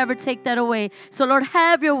nothing could ever take that away. So Lord,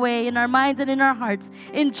 have your way in our minds and in our hearts.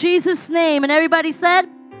 In Jesus' name. And everybody said,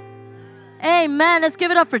 amen. Let's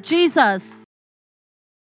give it up for Jesus.